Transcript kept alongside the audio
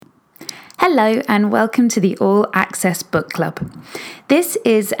Hello and welcome to the All Access Book Club. This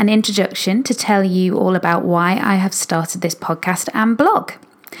is an introduction to tell you all about why I have started this podcast and blog.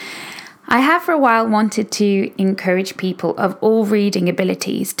 I have for a while wanted to encourage people of all reading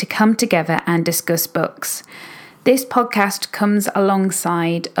abilities to come together and discuss books. This podcast comes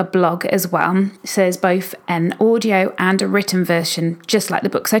alongside a blog as well, so there's both an audio and a written version, just like the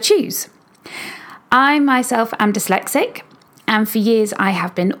books I choose. I myself am dyslexic, and for years I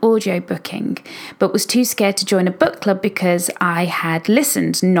have been audiobooking, but was too scared to join a book club because I had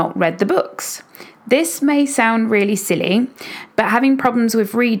listened, not read the books. This may sound really silly, but having problems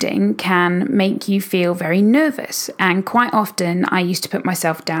with reading can make you feel very nervous. And quite often I used to put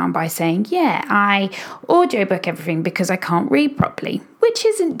myself down by saying, I audiobook everything because I can't read properly, which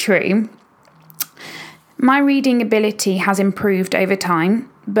isn't true. My reading ability has improved over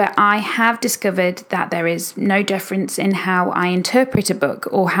time, but I have discovered that there is no difference in how I interpret a book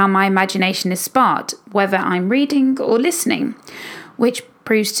or how my imagination is sparked, whether I'm reading or listening, which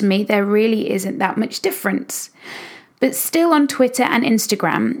proves to me there really isn't that much difference. But still on Twitter and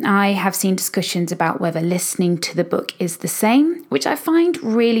Instagram, I have seen discussions about whether listening to the book is the same, which I find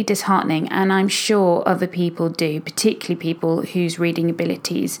really disheartening, and I'm sure other people do, particularly people whose reading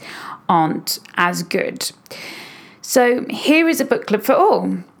abilities aren't as good. So here is a book club for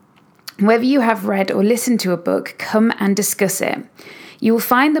all. Whether you have read or listened to a book, come and discuss it. You will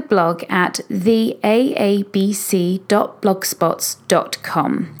find the blog at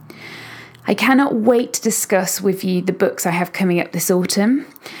theaabc.blogspots.com. I cannot wait to discuss with you the books I have coming up this autumn.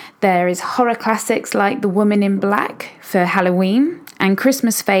 There is horror classics like The Woman in Black for Halloween and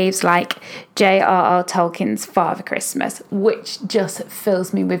Christmas faves like J.R.R. Tolkien's Father Christmas, which just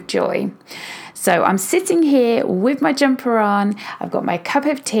fills me with joy. So I'm sitting here with my jumper on, I've got my cup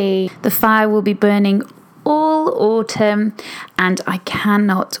of tea, the fire will be burning all autumn, and I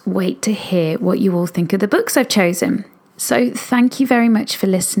cannot wait to hear what you all think of the books I've chosen. So thank you very much for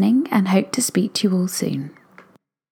listening and hope to speak to you all soon.